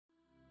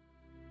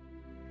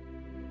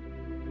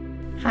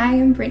Hi,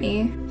 I'm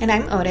Brittany. And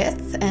I'm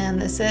Odith,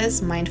 and this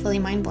is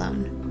Mindfully Mind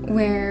Blown,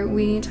 where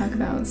we talk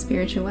about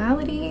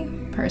spirituality,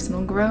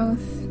 personal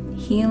growth,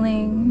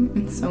 healing,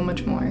 and so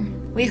much more.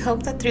 We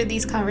hope that through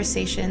these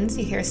conversations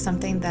you hear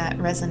something that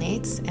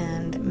resonates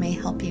and may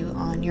help you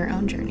on your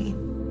own journey.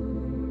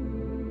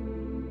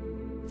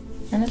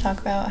 We're going to talk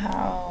about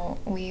how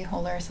we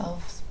hold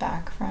ourselves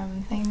back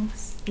from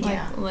things.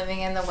 Yeah. Like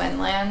living in the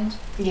whenland.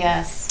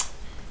 Yes.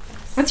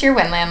 What's your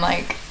whenland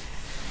like?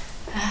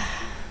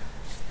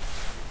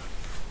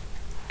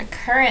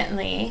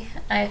 Currently,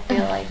 I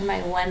feel like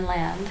my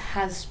whenland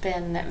has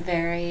been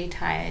very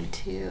tied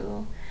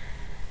to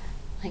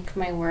like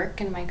my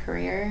work and my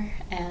career,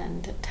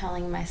 and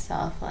telling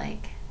myself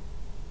like,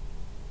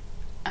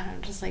 I don't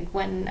know, just like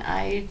when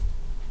I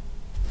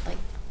like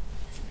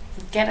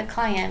get a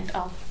client,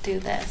 I'll do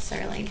this,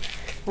 or like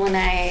when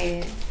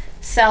I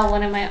sell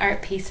one of my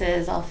art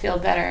pieces, I'll feel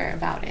better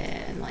about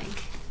it, and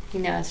like, you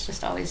know, it's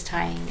just always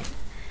tying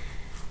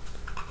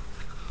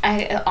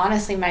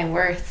honestly my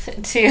worth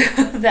to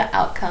the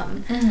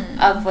outcome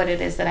of what it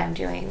is that I'm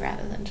doing,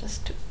 rather than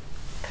just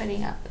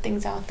putting up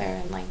things out there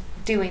and like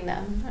doing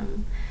them.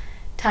 I'm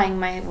tying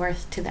my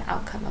worth to the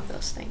outcome of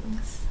those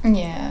things.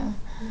 Yeah.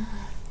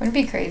 Wouldn't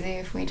it be crazy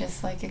if we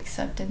just like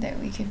accepted that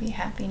we could be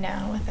happy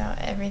now without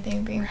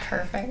everything being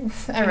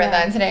perfect? I read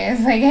that today.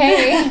 It's like,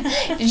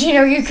 hey, did you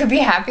know you could be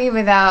happy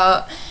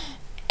without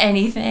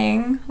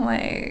anything?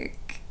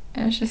 Like,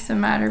 it's just a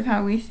matter of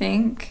how we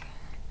think.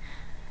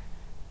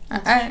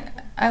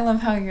 I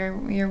love how your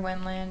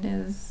whenland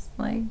is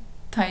like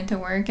tied to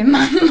work, and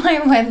my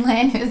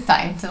whenland is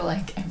tied to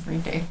like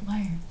everyday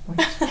life,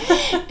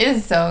 which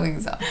is so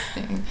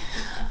exhausting.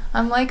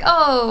 I'm like,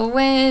 oh,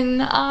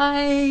 when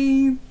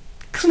I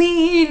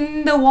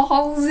clean the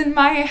walls in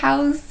my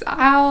house,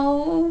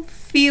 I'll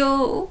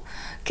feel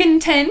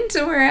content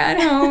or at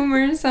home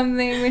or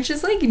something, which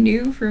is like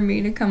new for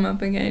me to come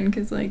up again,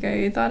 because like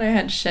I thought I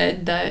had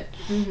shed that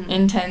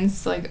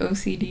intense like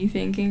OCD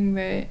thinking,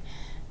 but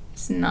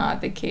it's not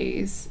the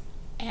case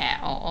at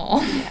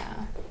all.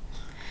 Yeah.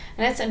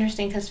 And it's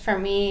interesting because for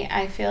me,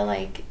 I feel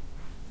like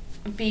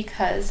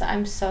because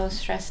I'm so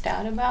stressed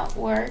out about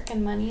work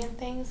and money and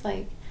things,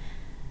 like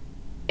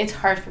it's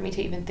hard for me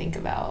to even think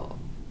about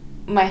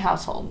my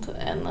household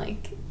and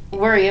like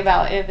worry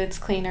about if it's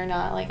clean or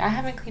not. Like I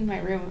haven't cleaned my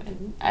room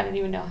and I don't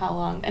even know how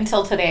long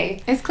until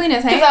today. It's clean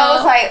as hell. Because I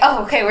was like,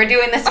 oh, okay, we're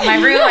doing this in my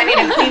room. I need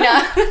to clean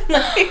up.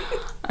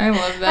 Like, I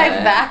love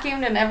that. I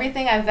vacuumed and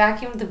everything. I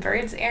vacuumed the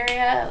birds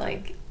area.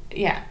 Like,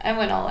 yeah, I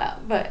went all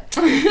out. But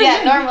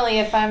yeah, normally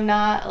if I'm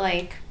not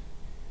like,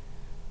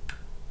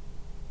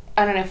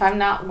 I don't know, if I'm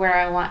not where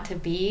I want to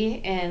be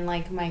in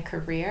like my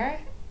career,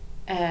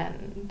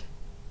 and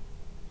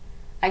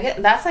I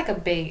get that's like a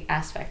big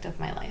aspect of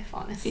my life,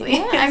 honestly.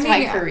 Yeah, I mean,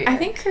 my career. I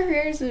think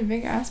career is a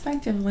big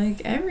aspect of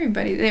like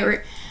everybody.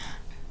 It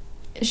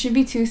should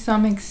be to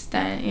some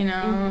extent, you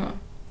know,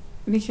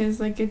 because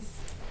like it's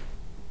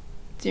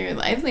your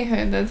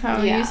livelihood. That's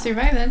how you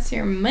survive. That's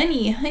your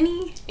money,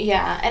 honey.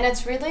 Yeah, and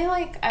it's really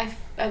like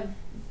a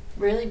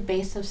really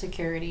base of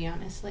security,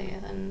 honestly.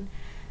 And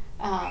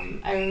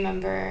I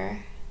remember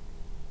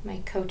my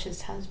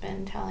coach's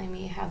husband telling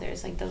me how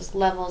there's like those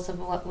levels of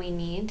what we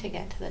need to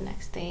get to the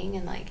next thing,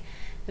 and like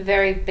the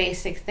very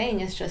basic thing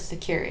is just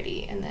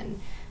security, and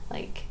then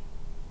like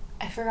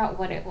I forgot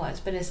what it was,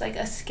 but it's like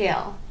a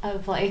scale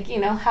of like, you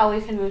know, how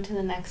we can move to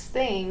the next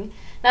thing.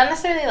 Not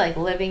necessarily like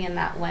living in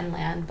that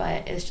whenland,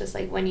 but it's just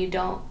like when you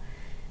don't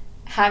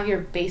have your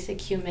basic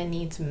human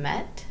needs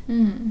met,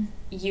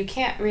 you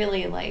can't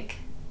really like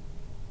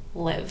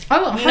live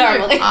normally.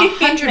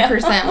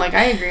 100%. Like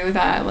I agree with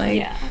that.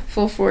 Like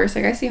full force.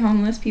 Like I see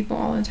homeless people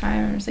all the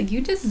time, and it's like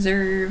you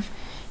deserve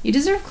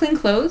clean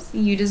clothes.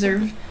 You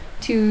deserve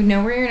to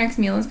know where your next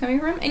meal is coming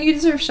from, and you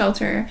deserve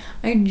shelter.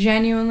 I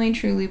genuinely,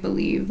 truly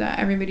believe that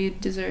everybody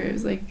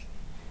deserves like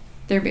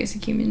their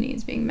basic human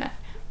needs being met.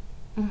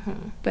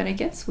 But I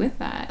guess with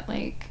that,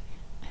 like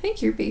I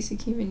think your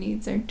basic human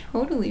needs are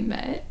totally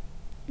met.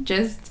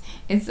 Just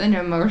it's an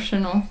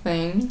emotional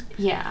thing.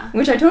 Yeah.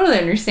 Which I totally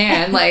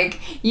understand.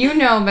 Like you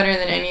know better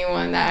than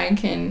anyone that I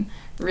can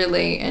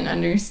relate and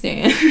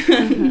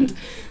understand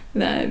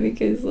that,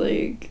 because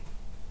like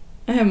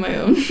I have my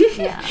own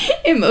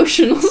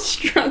emotional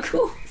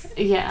struggles.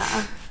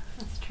 Yeah,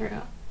 that's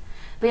true.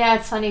 But yeah,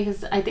 it's funny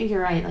because I think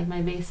you're right. Like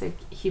my basic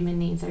human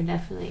needs are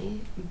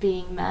definitely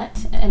being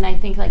met, and I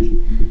think like,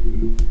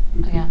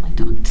 oh yeah, I'm like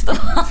talking to the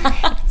wall.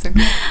 It's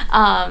okay.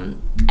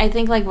 I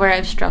think like where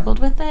I've struggled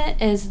with it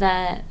is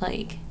that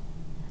like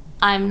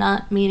I'm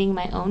not meeting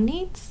my own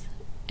needs,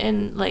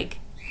 and like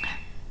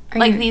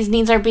these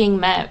needs are being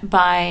met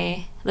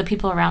by the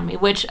people around me,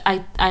 which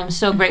I'm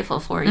so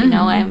grateful for. You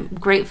know, I'm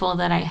grateful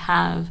that I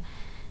have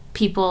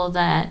people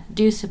that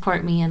do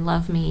support me and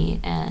love me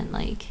and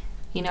like,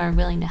 you know, are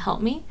willing to help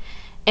me.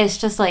 It's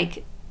just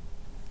like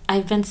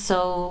I've been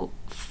so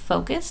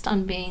focused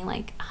on being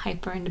like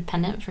hyper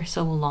independent for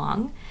so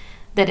long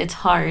that it's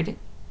hard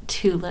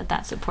to let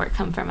that support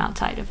come from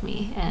outside of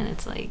me. And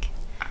it's like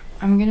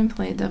I'm gonna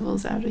play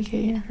devil's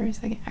advocate for a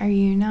second. Are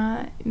you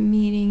not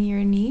meeting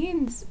your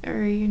needs, or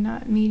are you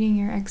not meeting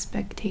your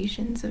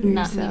expectations of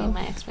yourself? Not meeting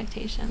my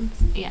expectations.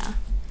 Yeah.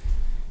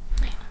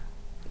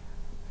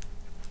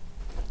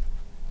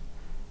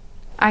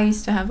 I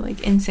used to have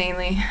like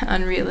insanely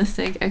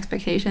unrealistic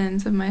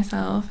expectations of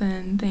myself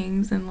and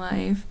things in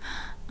life.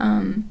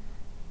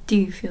 Do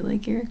you feel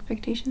like your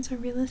expectations are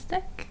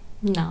realistic?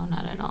 No,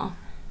 not at all.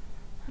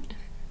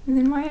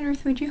 Then why on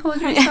earth would you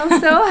hold yourself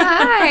so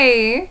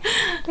high?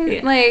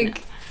 Yeah.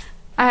 Like,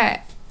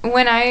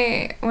 when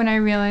I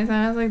realized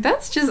that, I was like,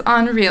 that's just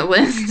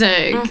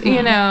unrealistic. Mm-hmm.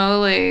 You know,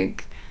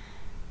 like,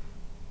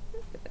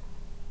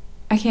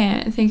 I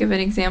can't think of an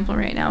example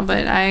right now,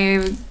 but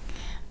I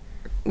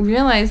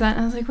realized that,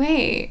 and I was like,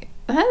 wait,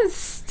 that's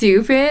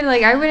stupid.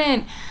 Like, I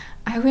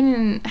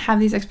wouldn't have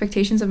these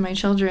expectations of my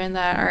children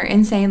that are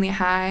insanely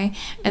high,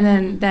 and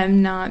then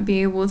them not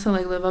be able to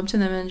like live up to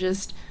them, and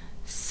just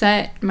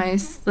set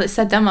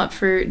them up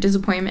for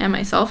disappointment and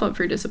myself up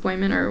for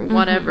disappointment or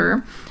whatever.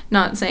 Mm-hmm.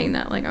 Not saying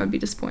that like I would be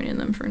disappointed in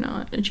them for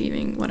not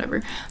achieving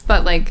whatever,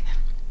 but like,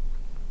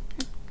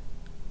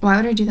 why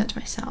would I do that to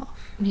myself?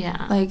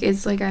 Yeah. Like,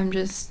 it's like I'm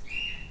just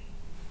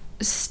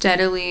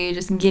steadily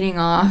just getting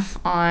off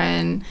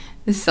on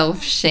the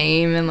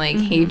self-shame and like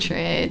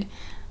hatred,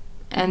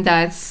 and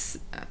that's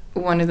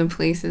one of the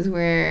places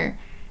where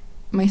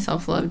my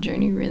self-love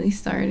journey really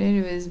started.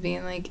 It was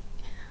being like,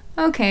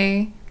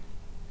 okay,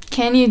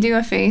 can you do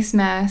a face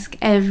mask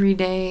every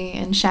day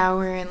and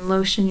shower and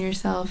lotion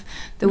yourself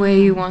the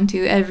way you want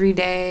to every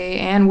day,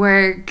 and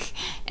work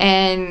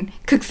and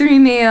cook 3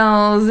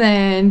 meals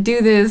and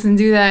do this and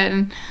do that,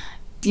 and,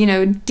 you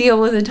know,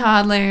 deal with a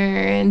toddler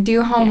and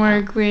do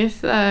homework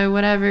with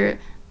whatever?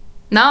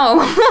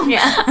 No.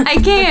 Yeah. I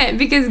can't,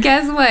 because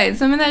guess what?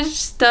 Some of that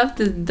stuff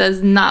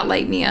does not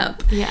light me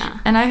up. Yeah.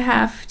 And I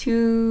have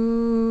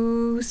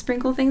to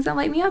sprinkle things that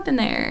light me up in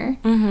there.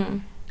 Mm-hmm.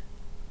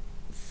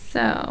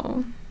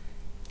 So,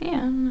 yeah, I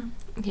don't know.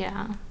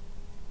 Yeah.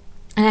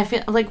 And I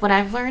feel like what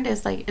I've learned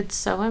is like it's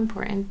so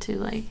important to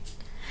like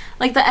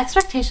the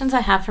expectations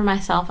I have for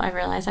myself, I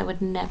realize I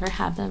would never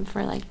have them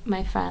for like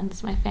my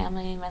friends, my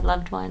family, my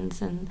loved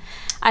ones. And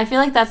I feel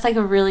like that's like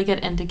a really good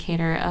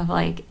indicator of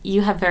like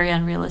you have very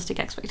unrealistic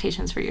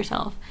expectations for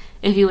yourself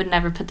if you would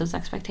never put those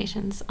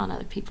expectations on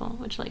other people,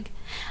 which like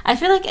I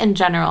feel like in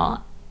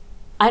general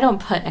I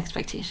don't put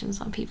expectations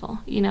on people,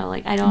 you know,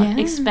 like I don't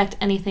expect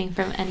anything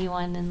from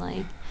anyone, and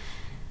like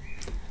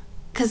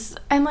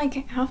and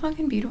like, how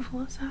fucking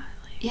beautiful is that?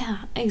 Like,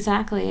 yeah,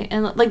 exactly.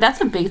 And like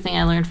that's a big thing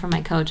I learned from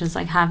my coach, is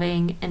like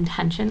having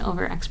intention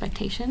over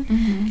expectation.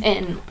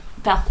 And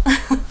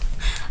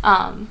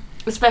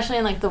especially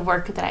in like the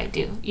work that I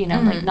do, you know,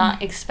 like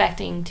not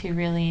expecting to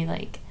really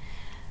like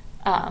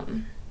I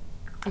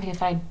mean,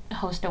 if I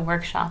host a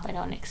workshop, I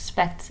don't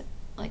expect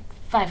like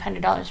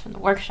 $500 from the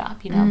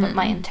workshop, you know, but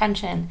my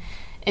intention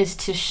is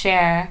to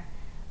share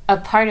a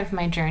part of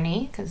my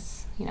journey,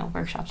 because, you know,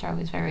 workshops are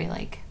always very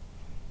like,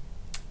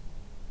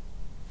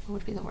 what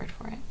would be the word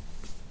for it?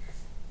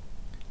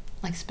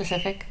 Like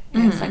specific.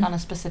 It's like on a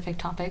specific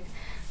topic.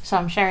 So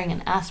I'm sharing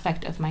an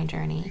aspect of my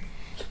journey,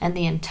 and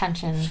the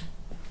intention.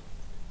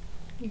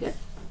 You good?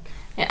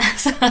 Yeah.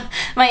 So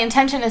my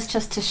intention is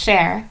just to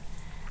share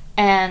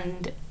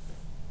and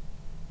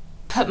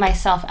put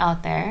myself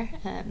out there,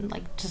 and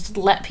like just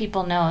let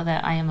people know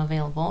that I am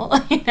available,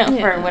 you know,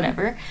 for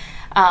whatever.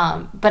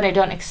 But I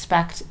don't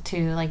expect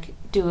to like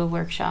do a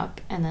workshop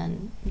and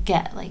then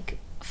get like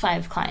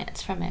 5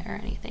 clients from it or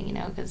anything, you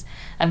know, because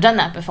I've done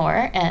that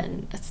before,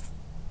 and it's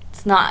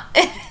not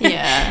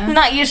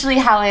not usually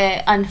how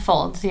it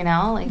unfolds, you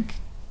know, like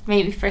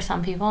maybe for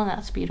some people, and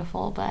that's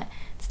beautiful, but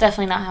it's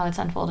definitely not how it's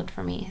unfolded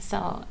for me.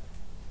 So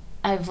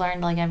I've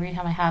learned like every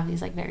time I have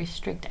these like very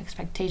strict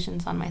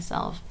expectations on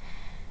myself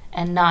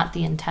and not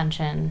the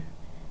intention,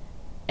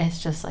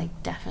 it's just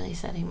like definitely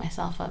setting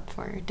myself up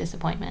for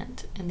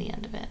disappointment in the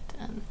end of it.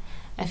 And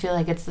I feel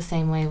like it's the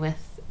same way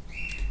with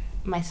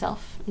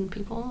myself and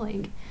people.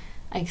 Like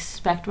I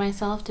expect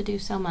myself to do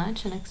so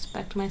much, and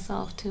expect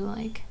myself to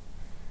like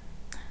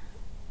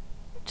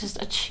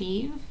just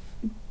achieve.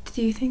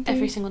 Do you think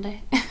every single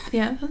day?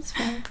 Yeah, that's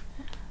fair.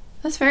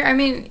 That's fair. I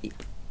mean,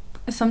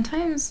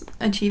 sometimes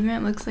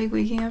achievement looks like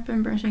waking up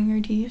and brushing your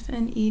teeth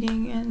and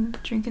eating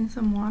and drinking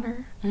some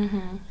water.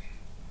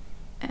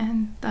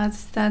 And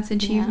that's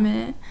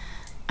achievement.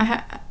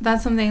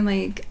 That's something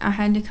like I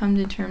had to come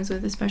to terms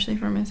with, especially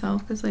for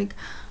myself, because like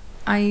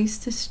I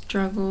used to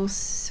struggle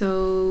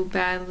so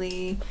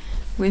badly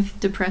with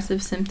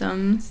depressive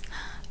symptoms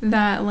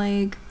that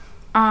like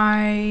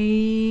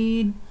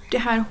I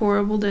had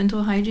horrible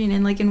dental hygiene,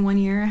 and like in 1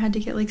 year I had to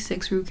get like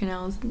 6 root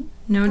canals.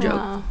 No joke.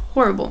 Wow.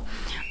 Horrible.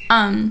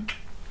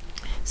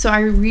 So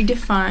I had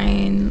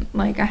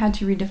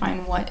to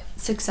redefine what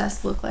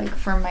success looked like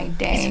for my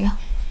day,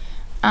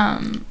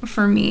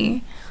 for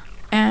me.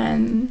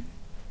 And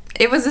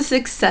it was a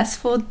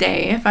successful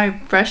day if I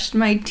brushed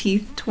my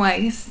teeth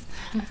twice,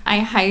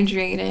 I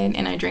hydrated,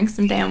 and I drank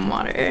some damn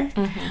water.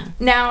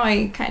 Now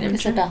I kind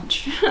of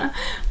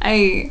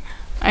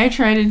I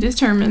try to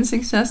determine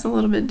success a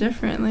little bit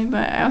differently,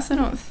 but I also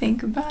don't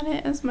think about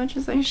it as much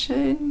as I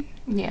should.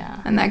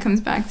 Yeah. And that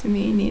comes back to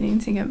me needing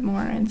to get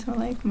more into,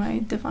 like, my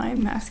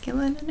divine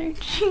masculine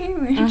energy,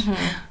 which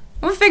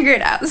we'll figure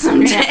it out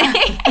someday.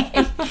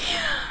 Yeah.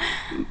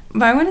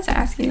 But I wanted to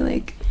ask you,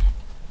 like,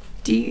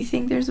 do you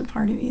think there's a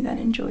part of you that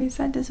enjoys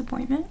that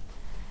disappointment?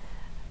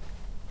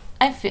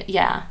 I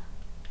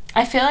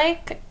feel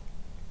like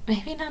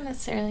maybe not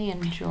necessarily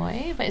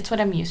enjoy, but it's what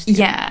I'm used to.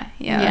 Yeah.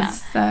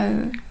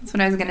 That's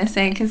what I was gonna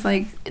say, because,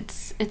 like,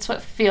 it's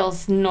what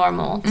feels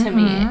normal to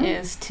me,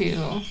 is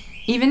to,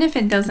 even if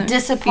it doesn't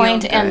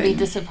disappoint feel and good. be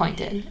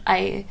disappointed.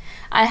 I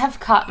have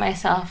caught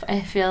myself.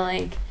 I feel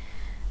like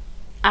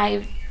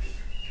I,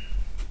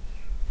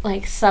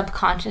 like,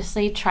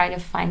 subconsciously try to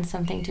find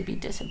something to be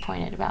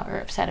disappointed about or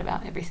upset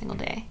about every single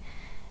day,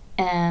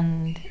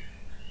 and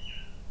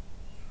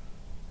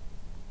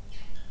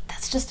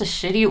that's just a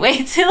shitty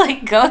way to,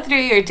 like, go through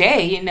your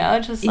day, you know?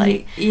 Just,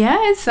 like,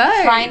 it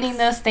sucks. finding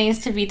those things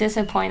to be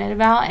disappointed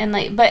about. And,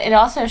 like, but it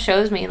also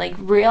shows me, like,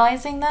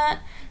 realizing that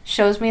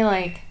shows me,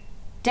 like,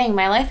 dang,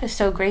 my life is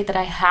so great that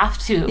I have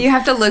to. You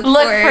have to look for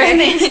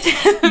things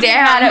to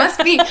damn,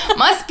 must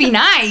be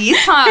nice,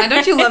 huh?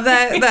 Don't you love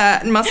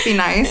that must be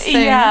nice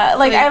thing? Yeah,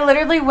 like, I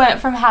literally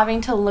went from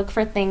having to look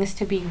for things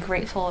to be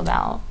grateful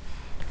about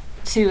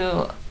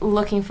to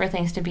looking for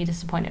things to be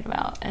disappointed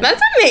about. And that's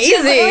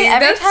amazing.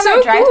 Every time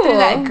I drive cool.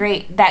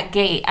 through that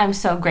gate, I'm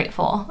so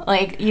grateful.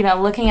 Like, you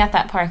know, looking at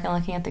that park and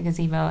looking at the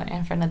gazebo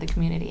in front of the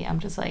community, I'm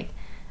just like,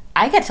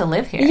 I get to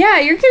live here. Yeah,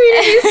 your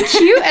community is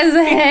cute as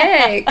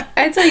heck.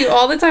 I tell you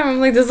all the time, I'm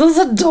like, this is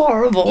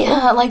adorable.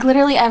 Yeah, like,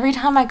 literally every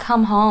time I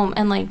come home,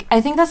 and, like, I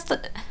think this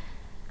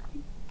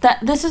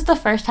is the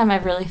first time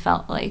I've really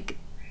felt, like,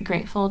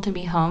 grateful to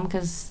be home,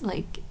 because,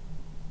 like,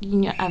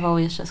 you know, I've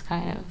always just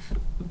kind of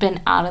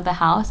been out of the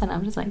house, and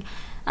I'm just like,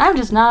 I'm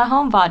just not a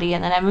homebody.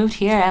 And then I moved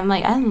here, I'm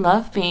like, I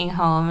love being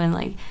home, and,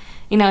 like,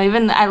 you know,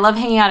 even I love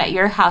hanging out at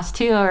your house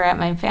too, or at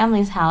my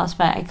family's house,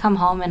 but I come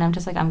home and I'm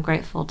just like, I'm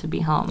grateful to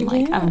be home.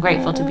 Like, I'm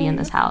grateful to be in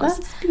this house.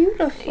 That's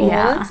beautiful.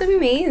 Yeah. That's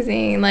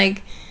amazing.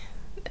 Like,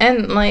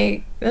 and,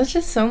 like, that's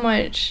just so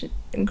much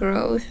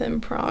growth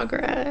and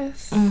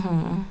progress.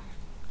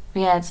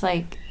 Yeah, it's,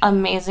 like,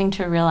 amazing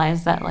to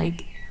realize that,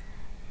 like,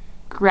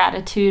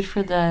 gratitude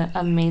for the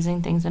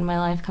amazing things in my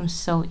life comes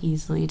so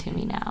easily to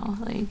me now.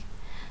 Like,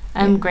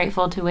 I'm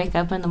grateful to wake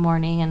up in the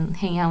morning and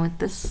hang out with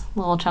this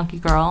little chunky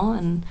girl,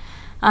 and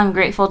I'm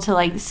grateful to,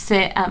 like,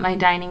 sit at my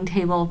dining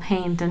table,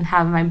 paint, and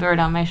have my bird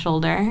on my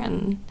shoulder,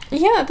 and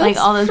that's, like,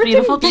 all those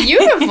beautiful things.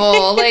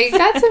 Beautiful. Like,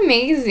 that's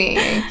amazing.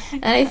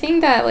 And I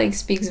think that, like,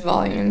 speaks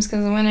volumes,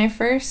 because when I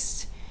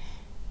first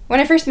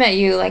met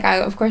you, like,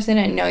 I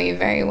didn't know you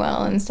very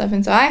well and stuff,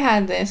 and so I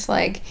had this,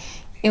 like,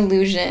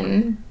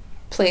 illusion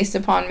placed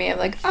upon me of,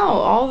 like, oh,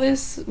 all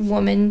this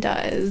woman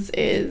does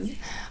is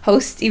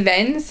host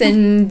events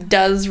and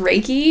does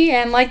Reiki,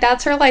 and, like,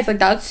 that's her life. Like,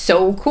 that's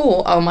so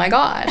cool. Oh my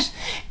gosh.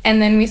 And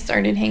then we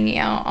started hanging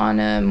out on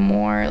a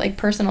more, like,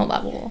 personal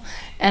level,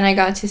 and I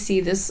got to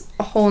see this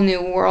whole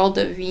new world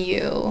of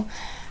you,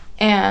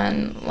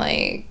 and,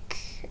 like,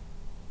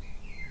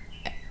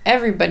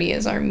 everybody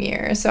is our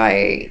mirror. So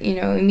I, you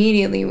know,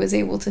 immediately was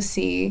able to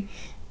see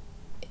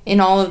in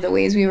all of the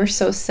ways we were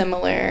so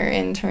similar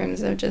in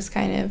terms of just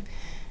kind of,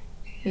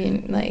 you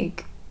know,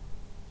 like,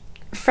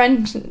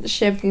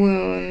 friendship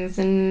wounds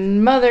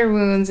and mother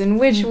wounds and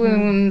witch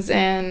wounds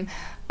and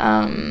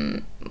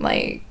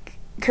like,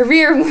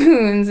 career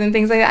wounds and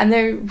things like that, and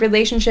the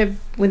relationship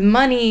with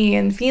money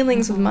and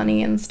feelings with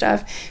money and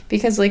stuff,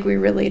 because, like, we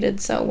related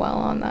so well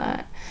on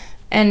that.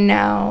 And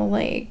now,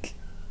 like,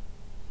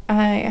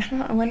 I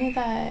don't know, when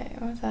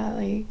was that,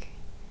 like,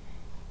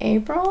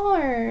 April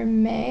or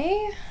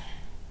May?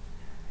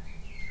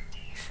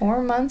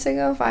 5 months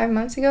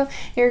ago,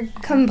 you're a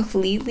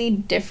completely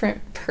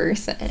different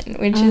person,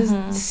 which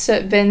has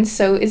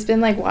it's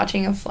been like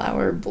watching a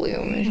flower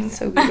bloom, which is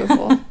so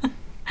beautiful.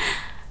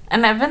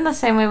 And I've been the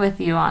same way with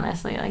you,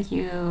 honestly. Like,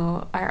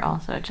 you are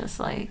also just,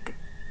 like,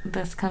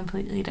 this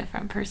completely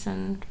different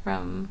person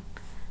from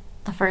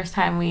the first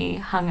time we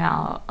hung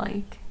out.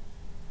 Like,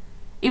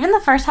 even the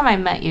first time I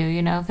met you,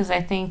 you know, because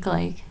I think,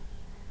 like,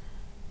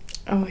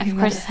 oh, of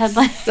course, had,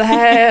 like,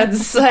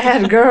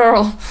 sad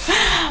girl.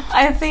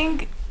 I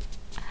think,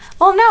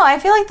 well, no, I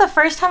feel like the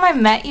first time I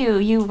met you,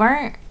 you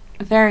weren't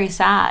very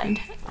sad.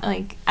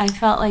 Like, I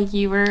felt like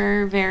you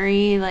were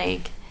very,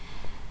 like,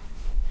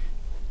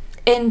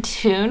 in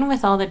tune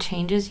with all the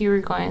changes you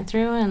were going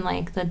through and,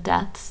 like, the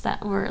deaths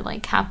that were,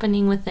 like,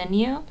 happening within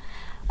you.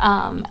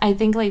 I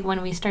think, like,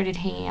 when we started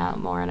hanging out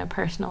more on a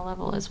personal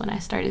level is when I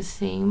started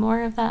seeing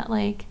more of that,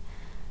 like,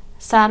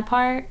 sad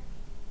part.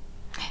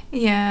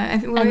 Yeah,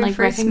 and, like,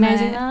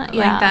 recognizing that.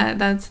 Like,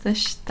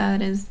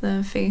 that is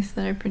the face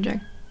that I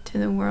project to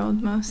the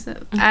world most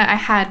of. I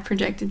had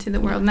projected to the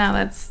world. Now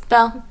that's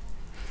Belle.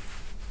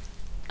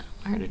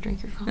 I heard her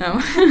drink your coffee. No.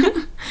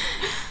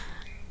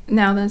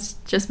 Now that's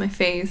just my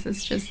face.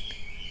 It's just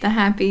the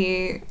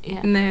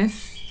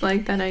happiness,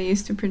 like, that I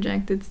used to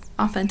project. It's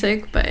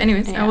authentic. But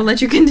anyways, I will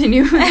let you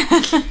continue.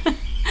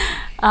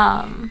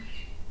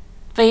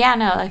 But yeah,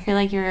 no, I feel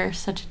like you're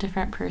such a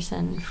different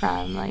person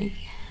from, like,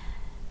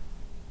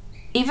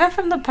 even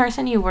from the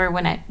person you were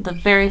the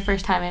very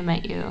first time I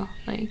met you.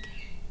 Like,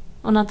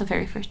 well, not the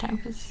very first time,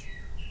 because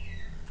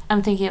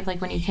I'm thinking of,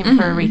 like, when you came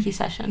for a Reiki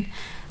session.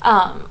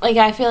 Like,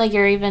 I feel like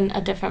you're even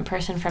a different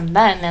person from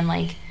then, and,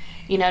 like,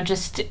 you know,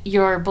 just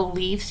your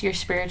beliefs, your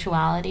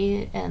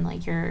spirituality, and,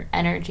 like, your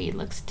energy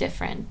looks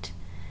different.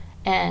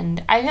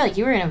 And I feel like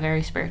you were in a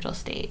very spiritual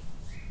state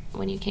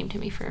when you came to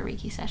me for a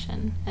Reiki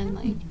session. And,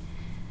 like,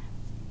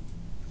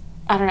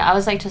 I don't know, I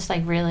was, like, just,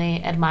 like,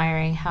 really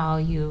admiring how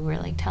you were,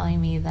 like, telling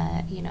me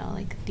that, you know,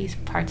 like, these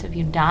parts of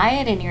you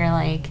died, and you're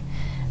like,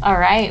 all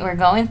right, we're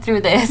going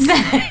through this.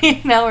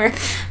 You know, we're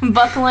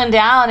buckling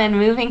down and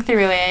moving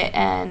through it.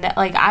 And,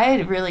 like, I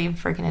really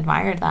freaking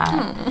admired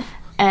that.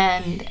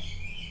 And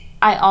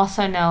I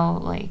also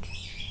know, like,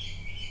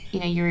 you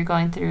know, you were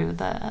going through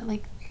the,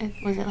 like,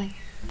 was it, like,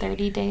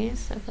 30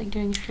 days of, like,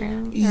 doing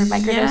shroom or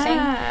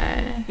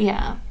microdosing?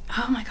 Yeah.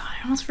 Oh my god,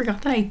 I almost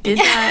forgot that I did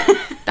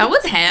that. That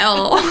was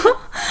hell.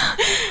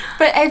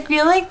 But I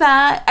feel like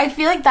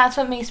that's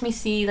what makes me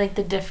see, like,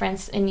 the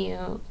difference in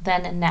you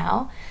then and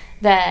now.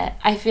 That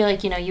I feel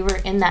like, you know, you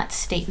were in that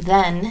state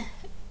then,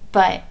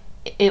 but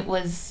it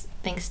was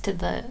thanks to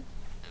the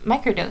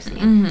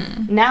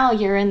microdosing. Now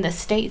you're in the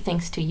state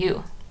thanks to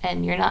you,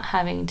 and you're not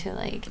having to,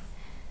 like,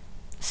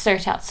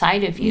 search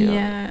outside of you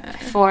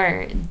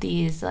for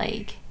these,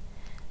 like,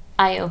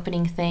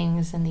 eye-opening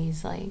things and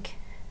these, like,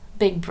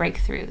 big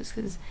breakthroughs.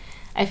 Because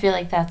I feel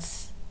like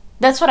that's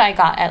what I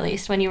got, at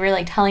least, when you were,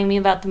 like, telling me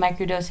about the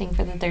microdosing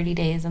for the 30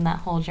 days and that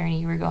whole journey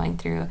you were going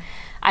through.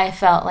 I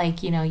felt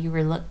like, you know, you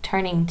were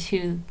turning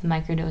to the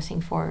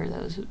microdosing for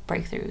those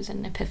breakthroughs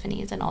and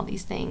epiphanies and all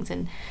these things.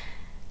 And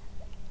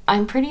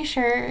I'm pretty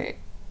sure,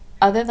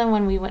 other than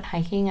when we went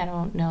hiking, I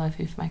don't know if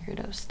you've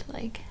microdosed,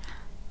 like,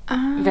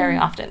 very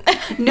often.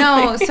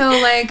 No, so,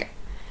 like,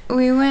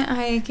 we went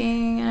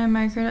hiking and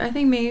I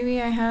think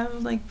maybe I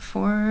have, like,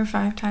 4 or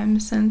 5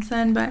 times since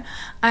then, but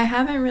I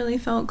haven't really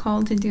felt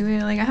called to do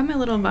it. Like, I have my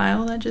little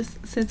vial that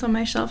just sits on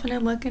my shelf, and I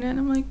look at it and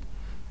I'm like,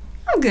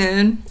 I'm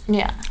good.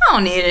 Yeah. I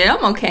don't need it.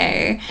 I'm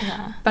okay.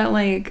 Yeah. But,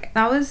 like,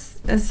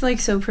 it's, like,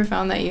 so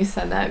profound that you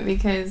said that,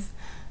 because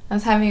I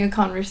was having a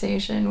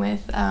conversation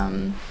with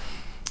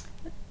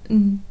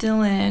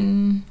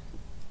Dylan,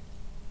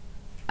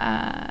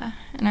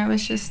 and I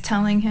was just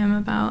telling him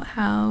about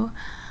how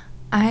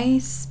I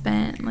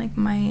spent, like,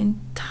 my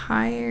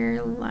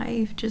entire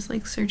life just,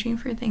 like, searching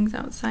for things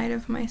outside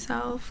of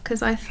myself,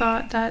 because I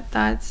thought that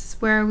that's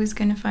where I was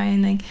going to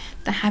find, like,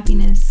 the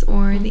happiness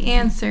or the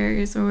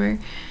answers or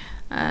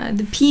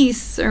the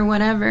peace or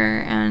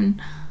whatever.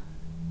 And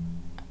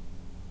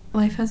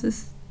life has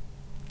this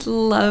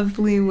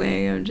lovely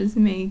way of just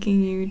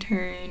making you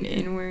turn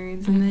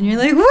inwards, and then you're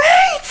like,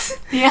 wait,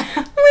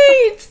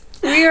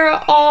 we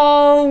are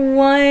all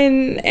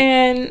one,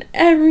 and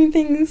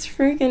everything's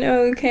freaking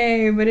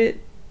okay. But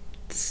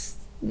it's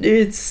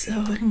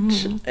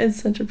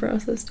such a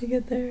process to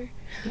get there.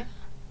 Yeah.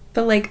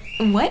 But, like,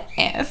 what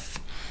if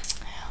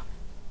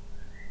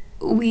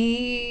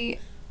we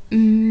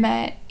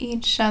met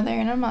each other,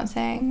 and I'm not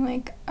saying,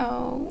 like,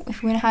 oh,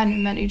 if we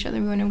hadn't met each other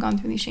we wouldn't have gone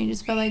through these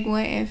changes, but, like,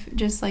 what if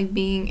just, like,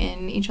 being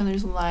in each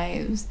other's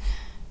lives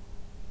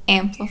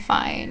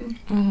amplified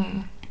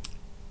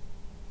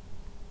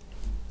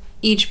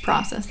each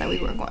process that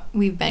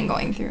we've been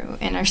going through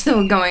and are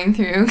still going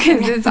through,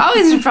 because it's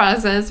always a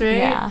process, right?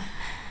 Yeah.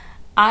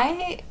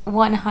 I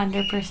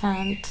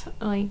 100%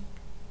 like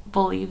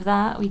believe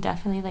that we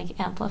definitely, like,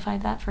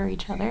 amplified that for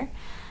each other.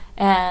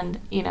 And,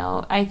 you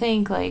know, I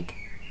think, like,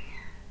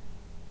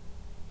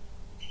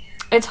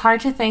 it's hard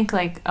to think,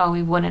 like, oh,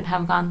 we wouldn't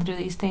have gone through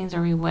these things,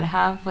 or we would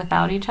have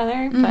without each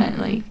other, but,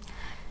 like,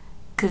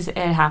 because it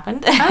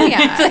happened. Oh,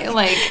 yeah. It's,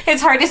 like,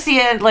 it's hard to see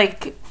it,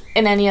 like,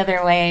 in any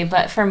other way,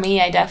 but for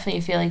me, I definitely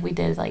feel like we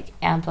did, like,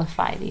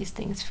 amplify these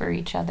things for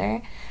each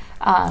other.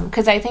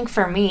 Because I think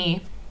for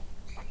me,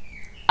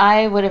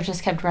 I would have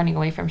just kept running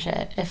away from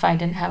shit if I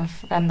didn't have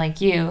a friend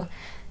like you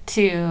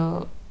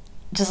to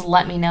just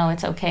let me know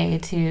it's okay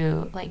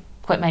to, like,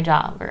 quit my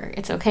job, or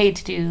it's okay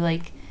to do,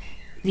 like,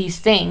 these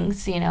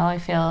things. You know, I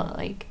feel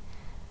like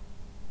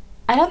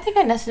I don't think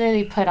I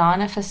necessarily put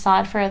on a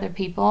facade for other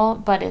people,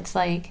 but it's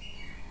like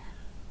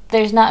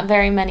there's not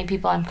very many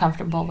people I'm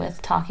comfortable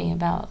with talking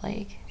about,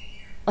 like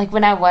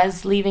when I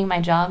was leaving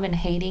my job and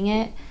hating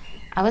it,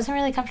 I wasn't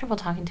really comfortable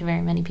talking to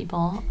very many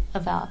people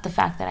about the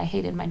fact that I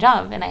hated my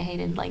job and I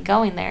hated, like,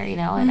 going there, you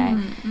know.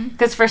 And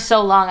because for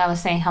so long I was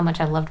saying how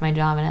much I loved my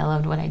job and I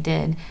loved what I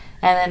did,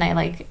 and then I,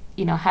 like,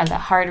 you know, had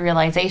that hard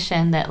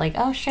realization that, like,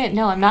 oh shit,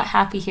 no, I'm not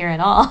happy here at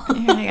all.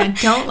 You're like, I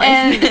don't like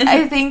and this.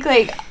 I think,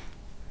 like,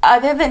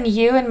 other than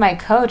you and my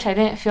coach, I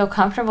didn't feel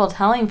comfortable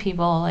telling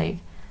people, like,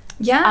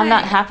 yeah, I'm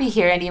not happy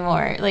here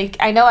anymore. Like,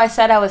 I know I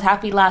said I was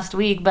happy last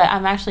week, but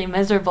I'm actually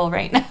miserable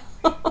right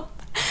now.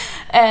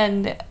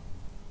 And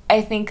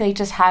I think, like,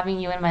 just having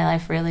you in my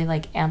life really,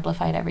 like,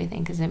 amplified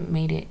everything, because it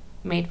made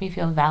me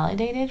feel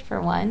validated,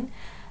 for one.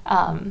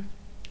 And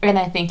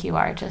I think you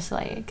are just,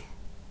 like,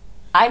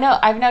 I know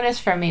I've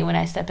noticed for me when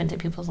I step into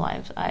people's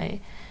lives, I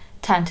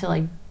tend to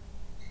like,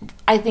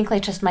 I think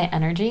like just my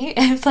energy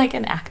is like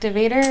an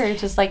activator or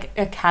just like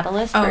a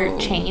catalyst for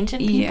change in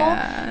people.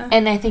 Yeah.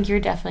 And I think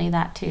you're definitely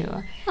that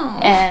too.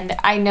 Aww. And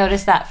I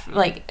noticed that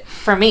like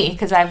for me,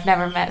 because I've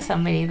never met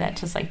somebody that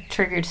just like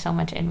triggered so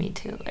much in me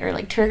too, or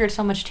like triggered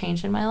so much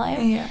change in my life.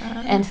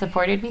 Yeah. And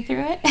supported me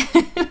through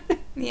it.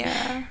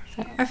 Yeah.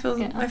 So, I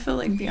feel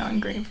like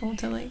beyond grateful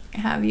to like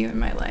have you in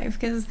my life,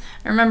 because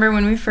I remember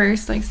when we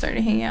first like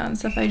started hanging out and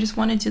stuff, I just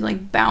wanted to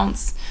like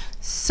bounce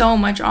so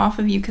much off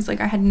of you, because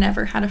like I had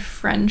never had a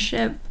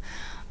friendship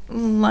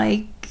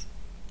like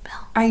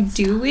I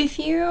do with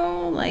you.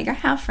 Like I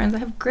have friends, I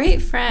have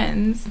great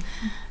friends,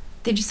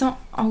 they just don't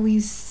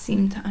always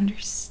seem to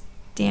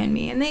understand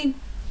me, and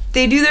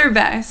they do their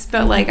best,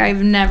 but like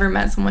I've never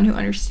met someone who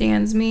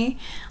understands me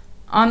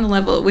on the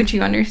level at which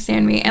you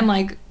understand me. And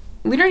like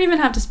we don't even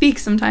have to speak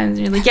sometimes,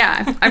 and you're like,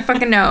 yeah, I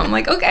fucking know. I'm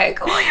like, okay,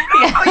 cool, you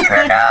know, you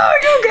get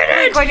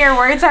it. Like when your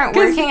words aren't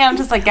working, I'm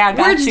just like, yeah,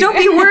 got words you. Don't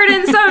be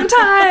wording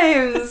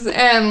sometimes.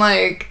 And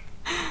like,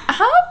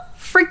 how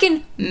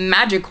freaking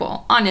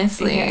magical,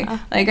 honestly. Yeah.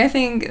 Like I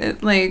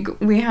think like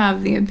we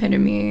have the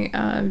epitome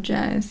of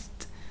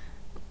just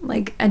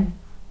like a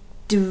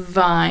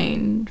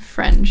divine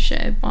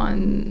friendship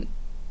on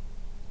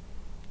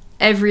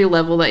every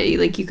level that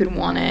you could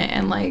want it.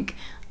 And like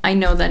I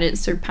know that it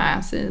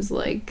surpasses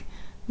like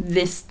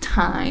this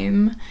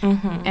time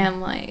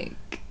and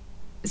like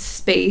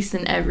space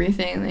and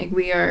everything. Like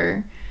we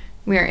are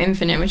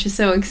infinite, which is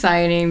so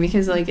exciting,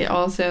 because like it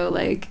also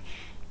like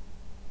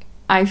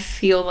I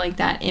feel like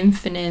that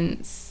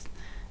infinite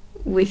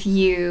with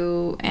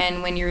you,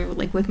 and when you're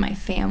like with my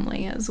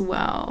family as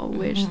well,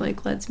 which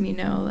like lets me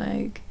know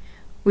like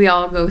we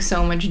all go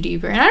so much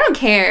deeper. And I don't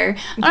care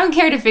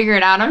to figure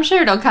it out. I'm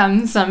sure it'll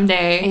come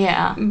someday.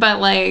 Yeah. But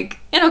like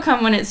it'll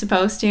come when it's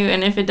supposed to,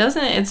 and if it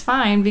doesn't, it's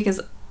fine,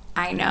 because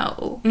I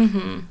know.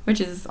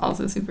 Which is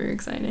also super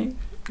exciting.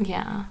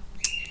 Yeah.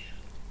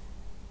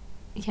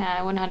 Yeah,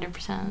 I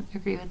 100%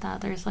 agree with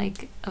that. There's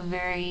like a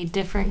very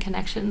different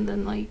connection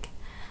than like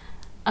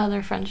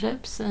other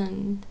friendships.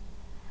 And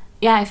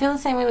yeah, I feel the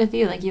same way with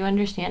you. Like you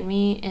understand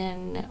me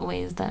in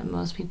ways that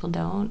most people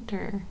don't,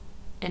 or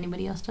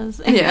anybody else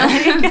does. Yeah.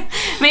 Like,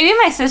 maybe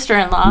my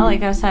sister-in-law,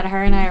 like I said,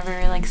 her and I are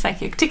very like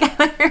psychic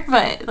together,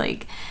 but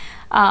like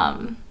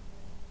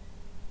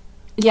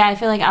yeah, I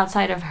feel like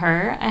outside of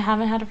her I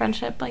haven't had a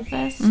friendship like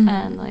this.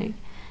 And like,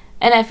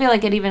 and I feel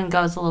like it even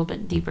goes a little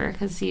bit deeper,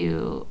 because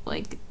you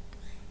like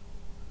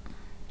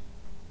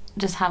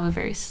just have a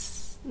very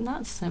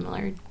not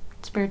similar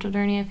spiritual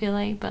journey, I feel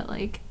like, but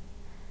like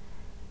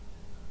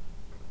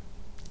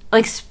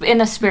in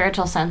a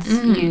spiritual sense,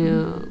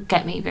 you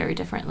get me very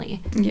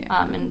differently.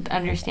 Yeah. And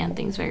understand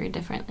things very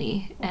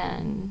differently.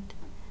 And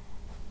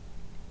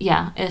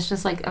yeah, it's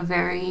just like a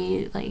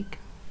very like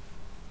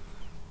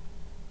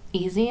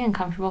easy and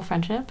comfortable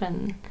friendship.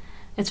 And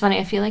it's funny,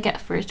 I feel like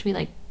at first we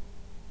like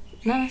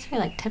not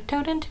necessarily like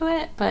tiptoed into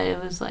it, but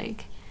it was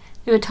like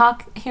we would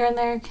talk here and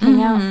there,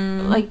 hang out.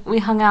 Like we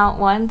hung out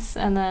once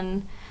and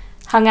then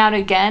hung out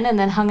again, and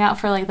then hung out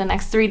for like the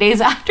next 3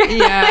 days after.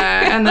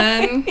 Yeah, and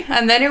then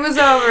it was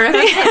over.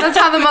 That's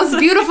how the most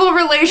beautiful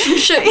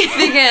relationships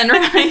begin,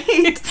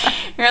 right?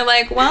 You're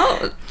like,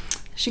 well,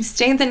 she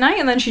stayed the night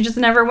and then she just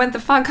never went the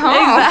fuck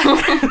home.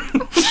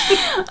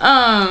 Exactly.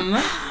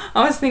 I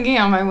was thinking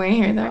on my way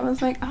here that I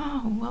was like,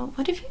 oh, well,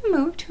 what if you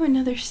moved to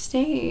another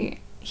state?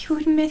 You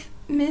would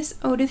miss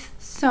Odith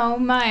so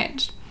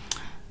much.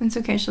 It's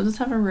okay, she'll just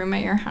have a room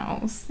at your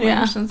house. Like,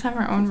 yeah. She'll just have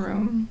her own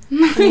room.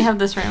 We have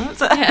this room.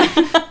 So. Yeah.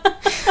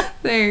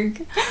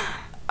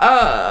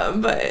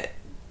 But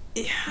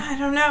yeah, I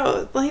don't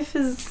know. Life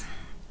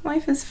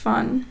is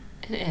fun.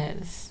 It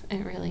is.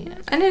 It really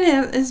is. And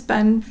it's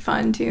been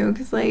fun too,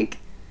 because like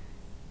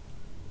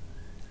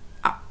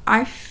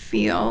I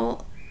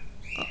feel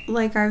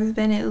like I've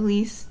been at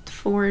least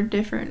 4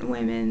 different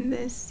women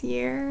this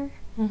year.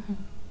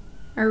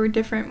 Or a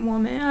different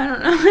woman. I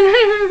don't know.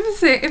 I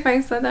don't know if I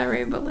said that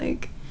right, but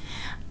like,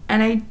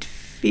 and I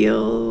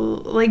feel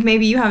like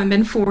maybe you haven't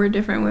been 4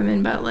 different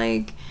women, but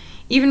like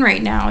even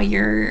right now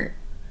you're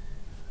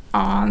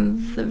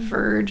on the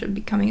verge of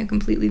becoming a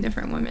completely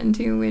different woman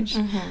too, which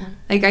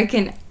like I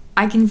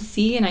can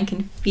see and I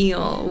can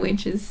feel,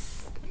 which is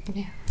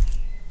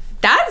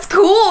that's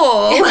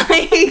cool.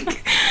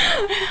 Like,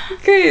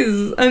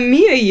 because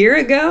me a year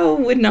ago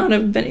would not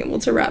have been able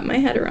to wrap my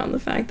head around the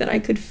fact that I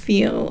could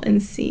feel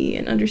and see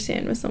and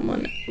understand with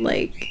someone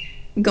like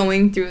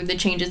going through the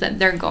changes that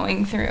they're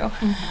going through.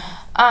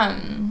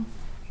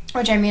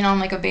 Which I mean, on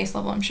like a base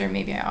level, I'm sure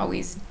maybe I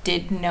always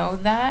did know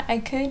that I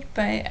could,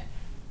 but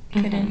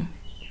couldn't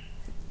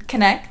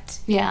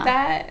connect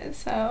that.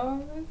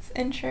 So it's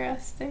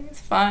interesting.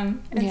 It's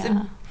fun.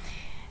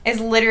 It's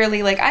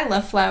literally like, I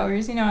love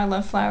flowers, I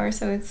love flowers,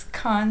 so it's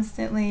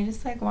constantly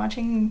just like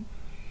watching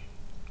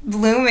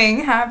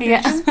blooming happen.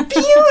 Yeah. It's just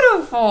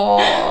beautiful.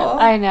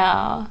 I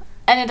know.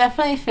 And it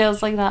definitely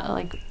feels like that,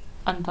 like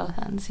on both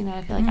ends,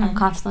 I feel like I'm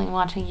constantly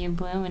watching you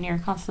bloom and you're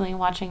constantly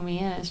watching me,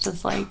 and it's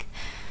just like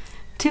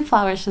two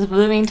flowers just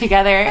blooming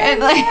together. I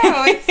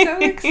know, it's so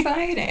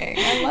exciting.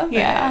 I love it.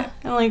 Yeah,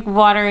 and like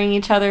watering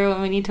each other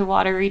when we need to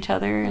water each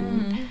other,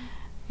 and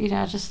you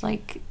know, just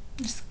like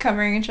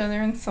covering each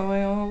other in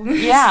soil.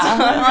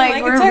 Yeah,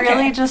 like we're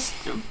really just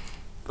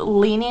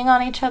leaning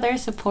on each other,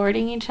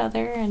 supporting each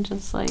other, and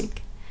just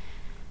like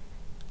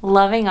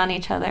loving on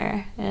each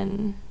other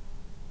in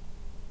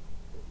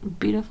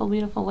beautiful,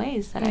 beautiful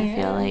ways that I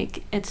feel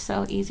like it's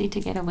so easy to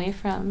get away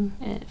from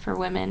it for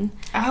women.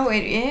 Oh,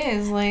 it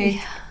is.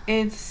 Like,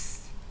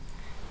 it's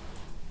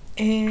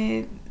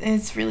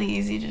really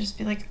easy to just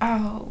be like,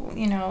 oh,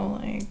 you know,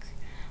 like,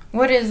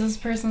 what is this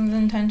person's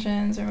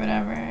intentions or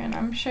whatever? And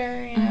I'm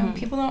sure, you know,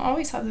 people don't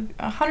always have the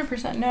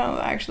 100% no,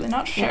 actually,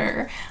 not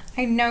sure.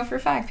 I know for a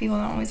fact people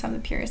don't always have the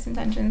purest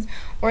intentions,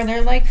 or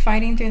they're like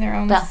fighting through their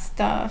own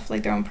stuff,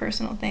 like their own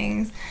personal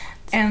things.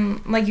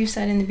 And like you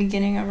said in the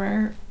beginning of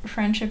our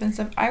friendship and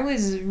stuff, I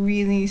was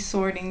really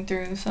sorting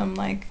through some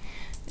like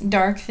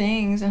dark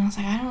things, and I was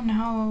like, I don't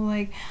know,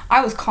 like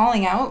I was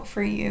calling out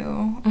for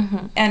you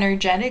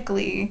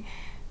energetically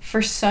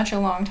for such a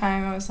long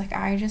time. I was like,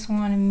 I just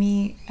want to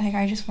meet, like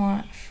I just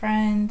want a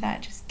friend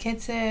that just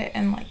gets it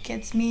and like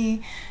gets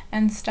me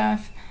and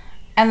stuff.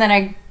 And then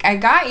I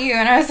got you,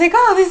 and I was like,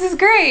 oh, this is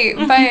great.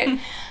 But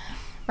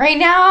right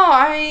now,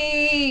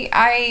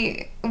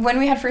 I when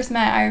we had first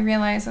met, I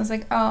realized, I was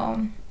like,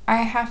 oh, I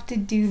have to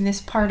do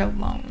this part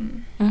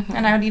alone.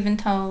 And I would even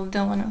tell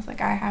Dylan, I was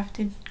like, I have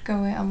to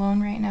go it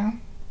alone right now.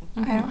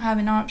 I don't have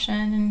an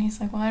option. And he's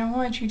like, well, I don't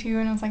want you to.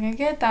 And I was like, I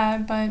get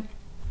that, but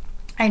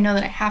I know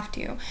that I have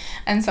to.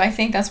 And so I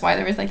think that's why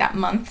there was like that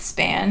month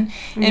span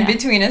in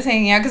between us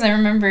hanging out, because I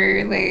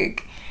remember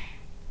like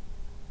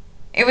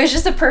it was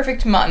just a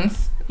perfect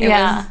month. It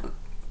was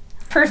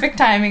perfect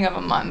timing of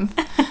a month.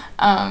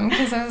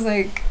 Because I was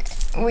like,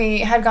 we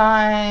had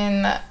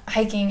gone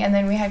hiking and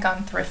then we had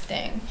gone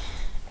thrifting.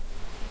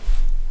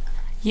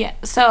 Yeah,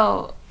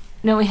 so,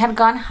 no, we had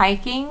gone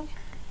hiking,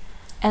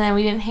 and then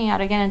we didn't hang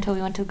out again until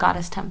we went to the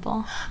Goddess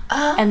Temple.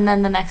 And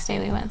then the next day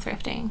we went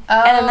thrifting.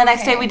 And then the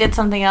next day we did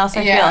something else,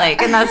 I feel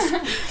like. And that's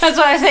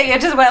what I'm saying.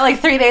 It just went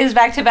like 3 days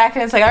back to back,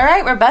 and it's like, all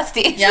right, we're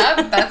besties.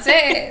 Yep, that's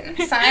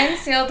it. Signed,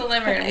 sealed,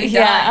 delivered. We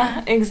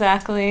done.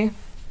 Exactly.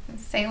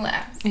 Say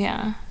less.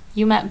 Yeah.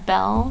 You met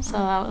Belle, so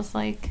that was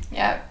like,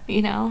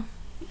 you know,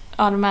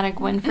 automatic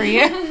win for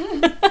you.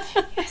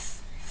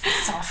 Yes.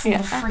 Soft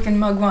little freaking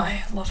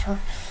mugwai. Love her.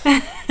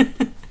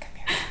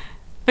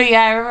 But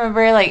yeah, I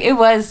remember like it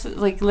was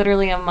like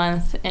literally a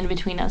month in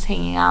between us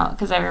hanging out,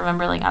 because I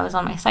remember like I was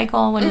on my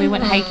cycle when we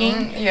went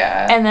hiking.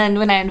 Yeah. And then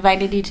when I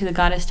invited you to the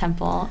Goddess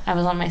Temple, I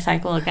was on my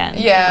cycle again.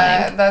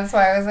 Yeah, like, that's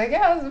why I was like,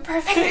 yeah, it was a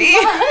perfect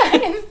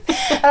time.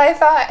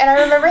 And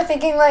I remember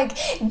thinking like,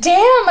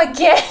 damn,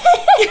 again.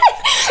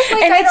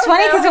 Like, and it's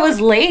funny because it was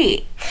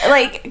late.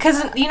 Like,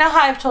 because you know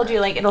how I've told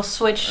you, like, it'll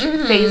switch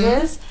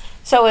phases.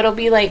 So it'll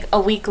be like a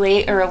week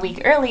late or a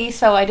week early.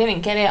 So I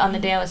didn't get it on the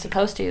day I was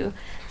supposed to.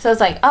 So it's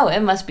like, oh,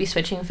 it must be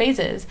switching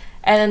phases.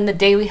 And then the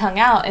day we hung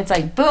out, it's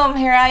like, boom,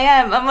 here I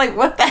am. I'm like,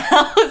 what the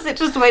hell? Is it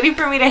just waiting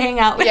for me to hang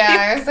out with you?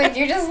 Yeah, I was like,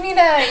 you just need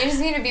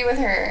to be with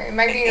her. It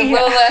might be a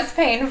little less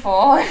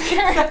painful.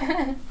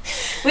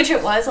 Which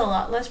it was a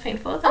lot less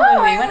painful than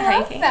when we went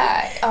hiking.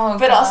 That. Oh,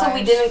 but also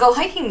we didn't go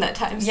hiking that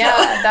time. So.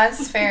 Yeah,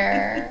 that's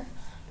fair.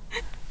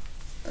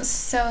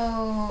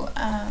 So,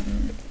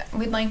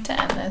 we'd like to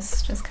end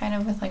this just kind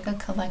of with like a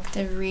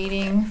collective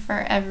reading for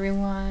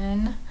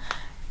everyone.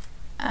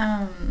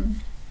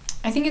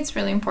 I think it's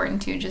really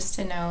important too, just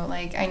to know,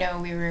 like, I know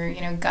we were,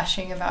 you know,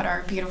 gushing about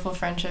our beautiful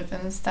friendship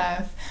and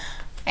stuff,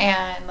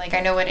 and like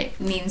I know what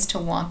it means to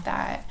want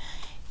that,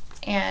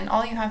 and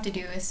all you have to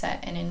do is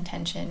set an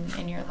intention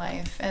in your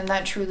life, and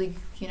that truly,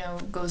 you know,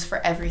 goes for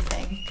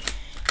everything.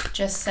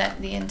 Just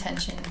set the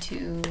intention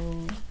to,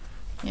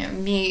 you know,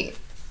 meet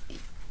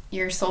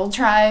your soul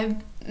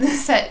tribe,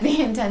 set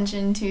the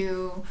intention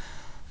to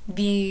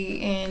be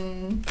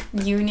in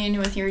union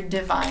with your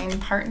divine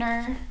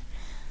partner,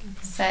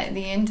 set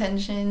the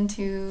intention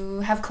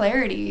to have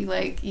clarity.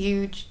 Like,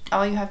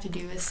 all you have to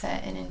do is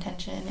set an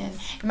intention, and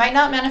it might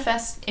not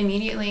manifest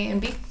immediately,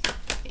 and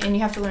you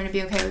have to learn to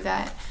be okay with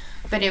that,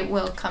 but it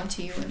will come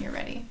to you when you're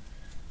ready.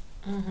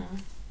 So,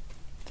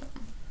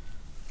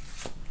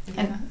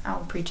 and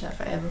I'll preach that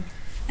forever.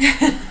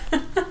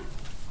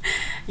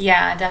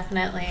 Yeah,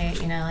 definitely.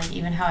 You know, like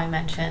even how I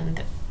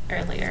mentioned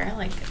earlier,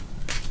 like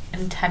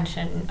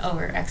intention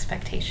over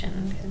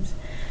expectation, because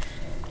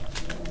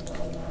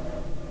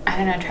I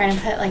don't know, trying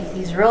to put like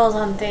these rules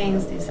on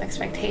things, these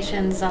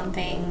expectations on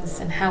things,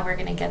 and how we're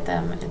gonna get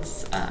them,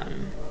 it's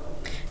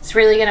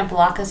really gonna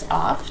block us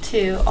off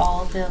to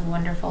all the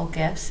wonderful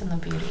gifts and the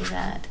beauty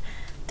that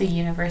the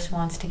universe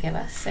wants to give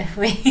us if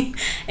we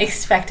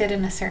expect it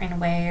in a certain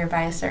way or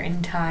by a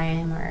certain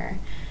time, or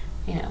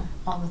you know,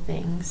 all the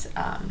things.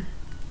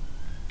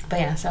 But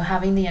yeah, so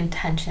having the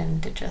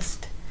intention to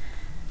just,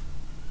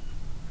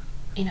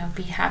 you know,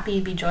 be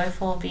happy, be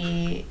joyful,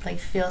 be like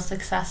feel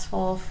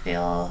successful,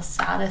 feel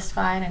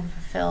satisfied and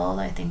fulfilled.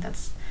 I think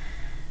that's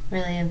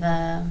really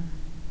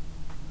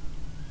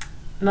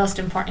most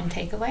important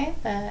takeaway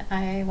that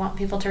I want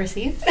people to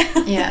receive.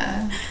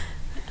 Yeah.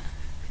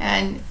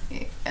 And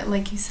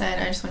like you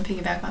said, I just want to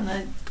piggyback on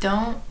that.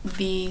 Don't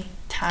be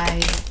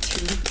tied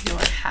to your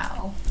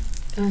how.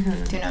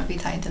 Mm-hmm. Do not be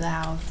tied to the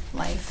how of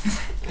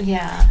life.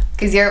 Yeah.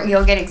 Because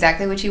you'll get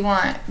exactly what you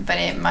want, but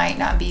it might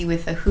not be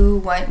with the who,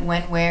 what,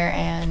 when, where,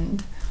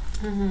 and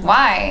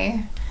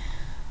why.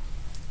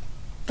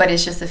 But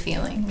it's just a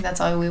feeling. That's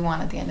all we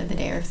want at the end of the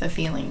day, are the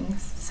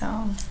feelings.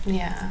 So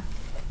yeah.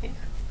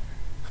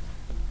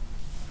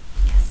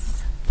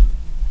 Yes.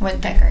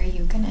 What deck are you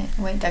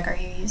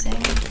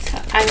using?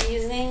 So I'm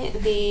using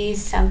the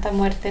Santa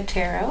Muerte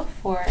Tarot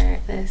for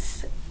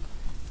this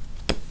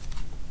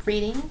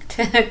reading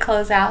to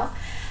close out,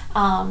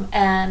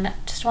 and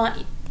just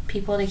want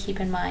people to keep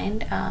in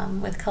mind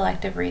with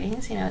collective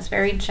readings, it's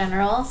very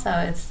general, so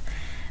it's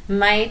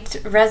might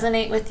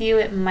resonate with you,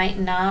 it might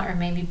not, or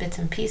maybe bits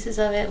and pieces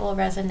of it will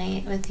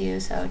resonate with you,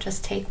 so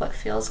just take what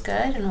feels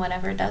good and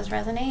whatever does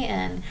resonate,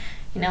 and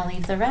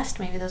leave the rest.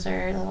 Maybe those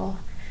are little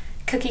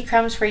cookie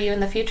crumbs for you in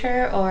the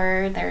future,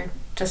 or they're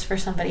just for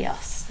somebody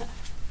else. So,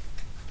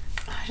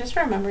 I just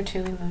remember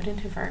too, we moved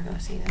into Virgo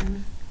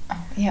season.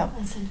 Oh, yeah.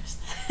 That's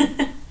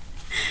interesting.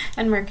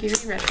 And Mercury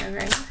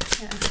retrograde.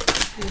 Yeah.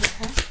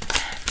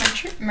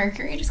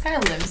 Mercury just kind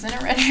of lives in a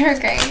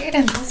retrograde.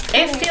 And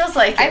it feels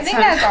like I think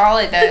that's all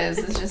it does.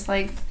 It's just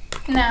like,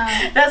 no.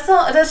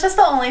 That's just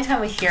the only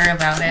time we hear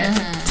about it.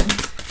 Mm-hmm.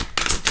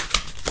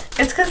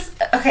 It's because,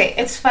 okay,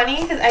 it's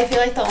funny because I feel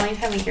like the only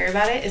time we hear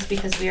about it is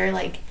because we are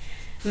like,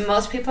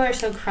 most people are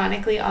so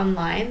chronically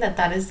online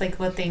that is like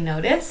what they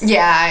notice.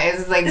 Yeah,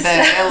 it's like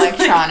the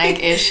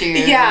electronic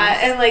issues. Yeah,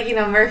 and like,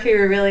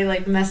 Mercury really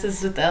like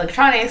messes with the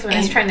electronics when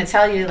it's trying to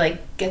tell you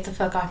like, get the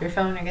fuck off your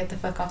phone or get the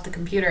fuck off the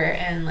computer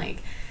and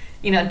like,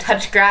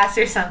 touch grass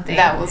or something.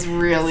 That was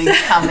really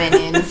coming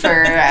in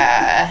for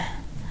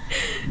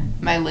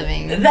my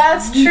living.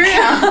 That's true.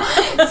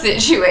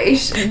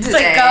 Situation today. It's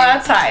like, go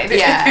outside.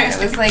 Yeah,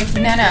 it was like,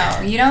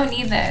 no, you don't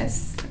need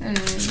this.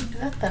 Is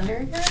that thunder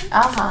again?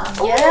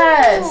 Uh-huh.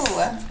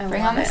 Yes.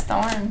 Bring on the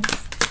storm.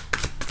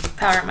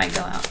 Power might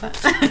go out,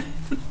 but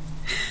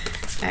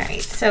all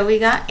right, so we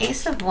got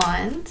Ace of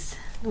Wands,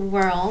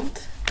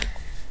 World,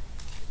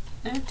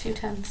 2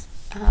 tens,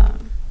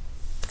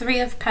 3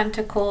 of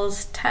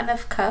Pentacles, 10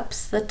 of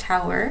Cups, the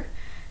Tower,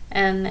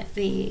 and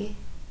the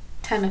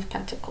 10 of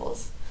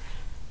Pentacles.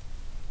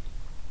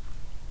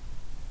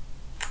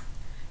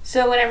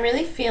 So what I'm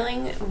really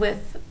feeling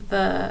with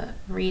the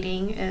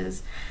reading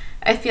is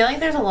I feel like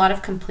there's a lot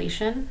of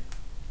completion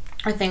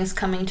or things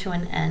coming to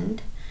an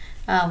end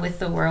with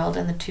the World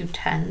and the 2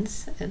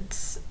 tens.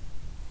 It's,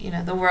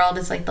 the World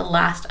is like the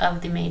last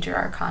of the major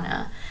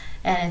arcana,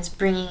 and it's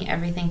bringing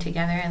everything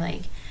together.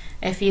 Like,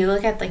 if you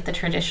look at like the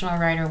traditional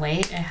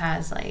Rider-Waite, it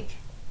has like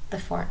the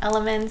 4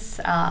 elements.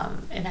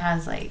 It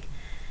has like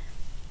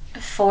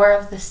 4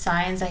 of the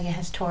signs. Like, it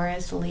has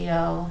Taurus,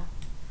 Leo,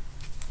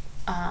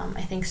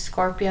 I think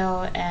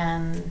Scorpio,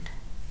 and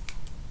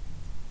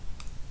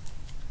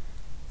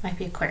might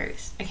be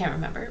Aquarius, I can't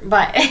remember,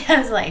 but it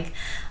has like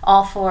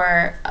all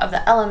 4 of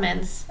the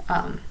elements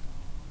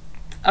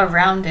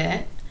around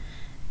it,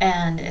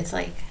 and it's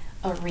like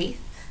a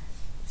wreath,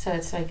 so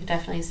it's like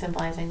definitely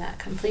symbolizing that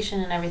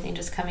completion and everything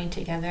just coming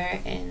together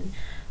in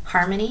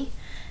harmony.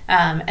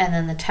 And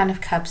then the 10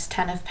 of Cups,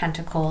 10 of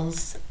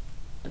Pentacles,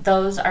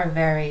 those are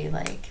very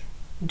like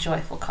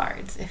joyful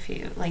cards. If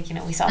you like,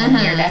 we saw them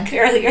in your deck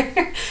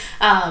earlier.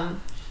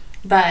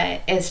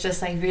 But it's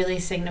just like really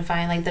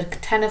signifying, like the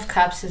 10 of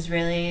Cups is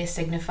really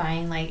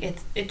signifying like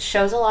it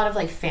shows a lot of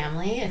like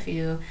family. If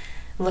you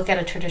look at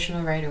a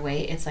traditional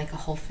Rider-Waite, it's like a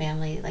whole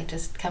family like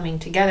just coming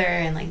together,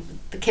 and like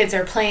the kids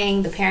are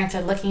playing, the parents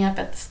are looking up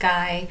at the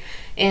sky.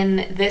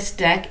 In this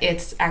deck,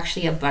 it's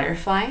actually a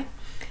butterfly,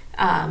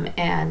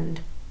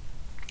 and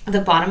the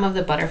bottom of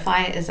the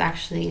butterfly is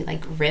actually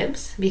like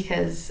ribs,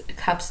 because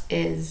Cups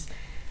is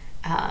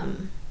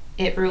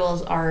it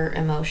rules our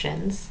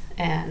emotions,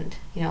 and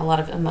a lot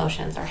of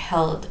emotions are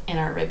held in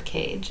our rib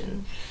cage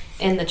and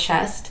in the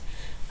chest,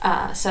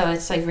 so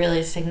it's like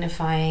really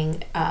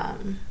signifying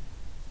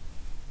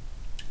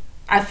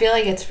I feel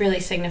like it's really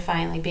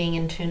signifying like being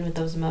in tune with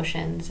those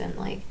emotions, and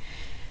like,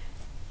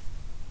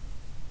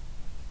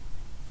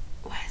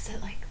 why is it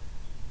like,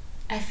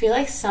 I feel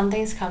like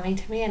something's coming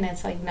to me and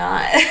it's like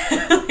not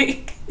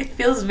like, it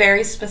feels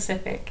very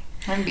specific.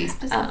 And be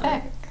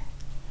specific.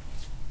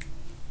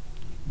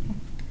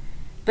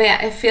 But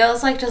yeah, it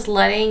feels like just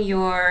letting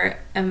your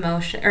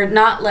emotion, or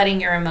not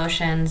letting your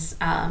emotions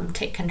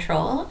take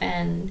control,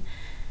 and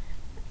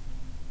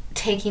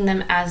taking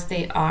them as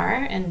they are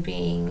and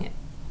being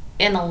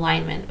in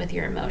alignment with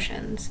your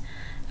emotions.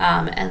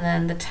 And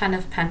then the 10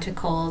 of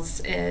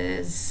Pentacles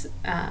is,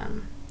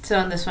 so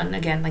in this one,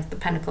 again, like the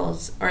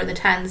Pentacles or the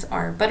 10s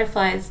are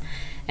butterflies,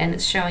 and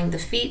it's showing the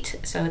feet.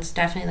 So it's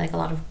definitely like a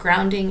lot of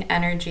grounding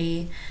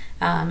energy.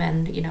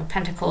 And,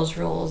 Pentacles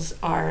rules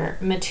are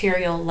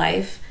material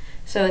life.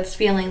 So it's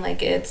feeling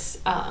like it's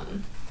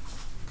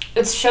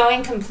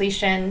showing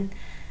completion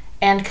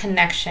and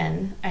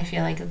connection. I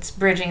feel like it's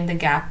bridging the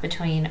gap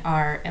between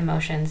our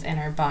emotions and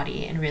our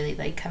body, and really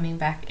like coming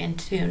back in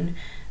tune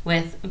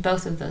with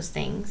both of those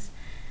things.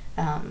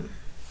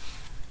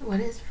 What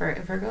is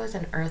Virgo is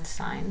an earth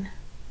sign,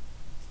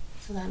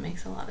 so that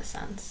makes a lot of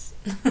sense.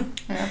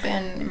 Yep,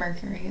 and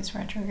Mercury is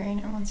retrograde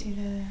and wants you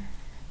to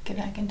get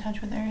back in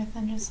touch with Earth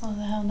and just slow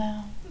the hell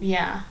down.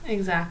 Yeah,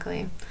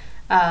 exactly.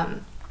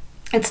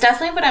 It's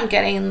definitely what I'm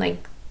getting,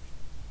 like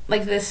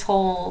this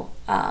whole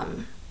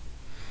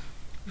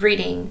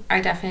reading.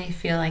 I definitely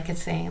feel like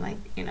it's saying, like,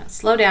 you know,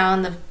 slow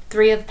down. The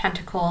Three of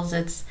Pentacles,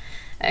 it's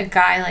a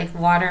guy like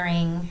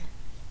watering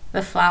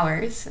the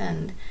flowers,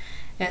 and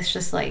it's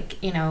just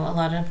like, you know, a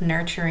lot of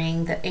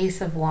nurturing. The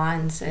Ace of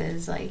Wands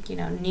is like, you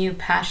know, new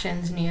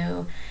passions,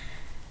 new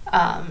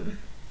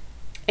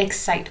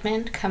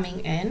excitement coming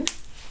in.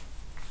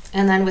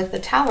 And then with the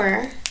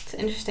Tower, it's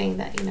interesting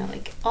that, you know,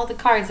 like all the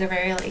cards are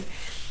very like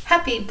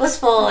happy,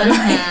 blissful, and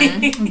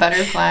like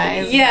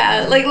butterflies.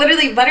 Yeah, like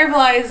literally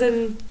butterflies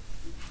and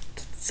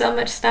so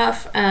much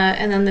stuff.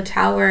 And then the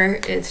Tower,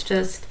 it's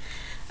just,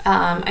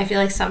 I feel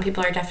like some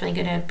people are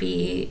definitely going to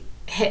be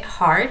hit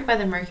hard by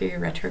the Mercury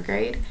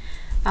retrograde,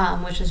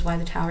 which is why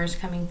the Tower is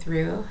coming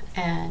through.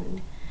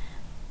 And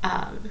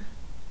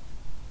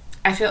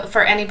I feel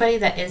for anybody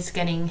that is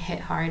getting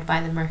hit hard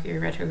by the Mercury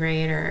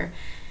retrograde, or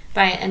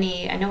by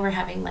any, I know we're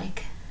having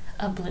like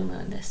a blue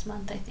moon this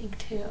month, I think,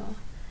 too.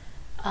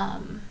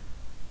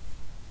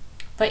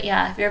 But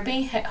yeah, if you're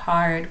being hit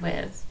hard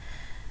with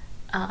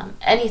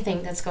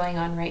anything that's going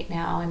on right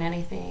now, and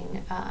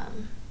anything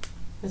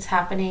that's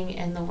happening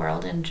in the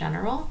world in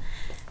general,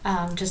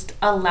 just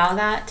allow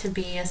that to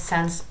be a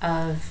sense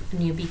of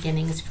new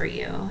beginnings for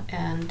you,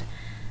 and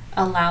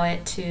allow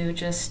it to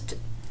just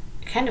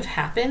kind of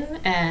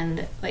happen.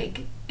 And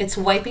like, it's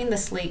wiping the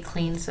slate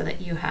clean so that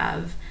you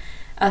have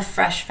a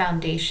fresh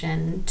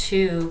foundation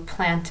to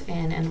plant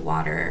in and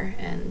water,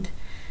 and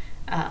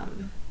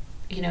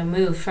you know,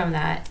 move from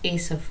that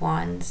Ace of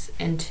Wands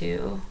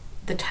into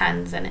the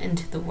Tens and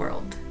into the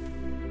world.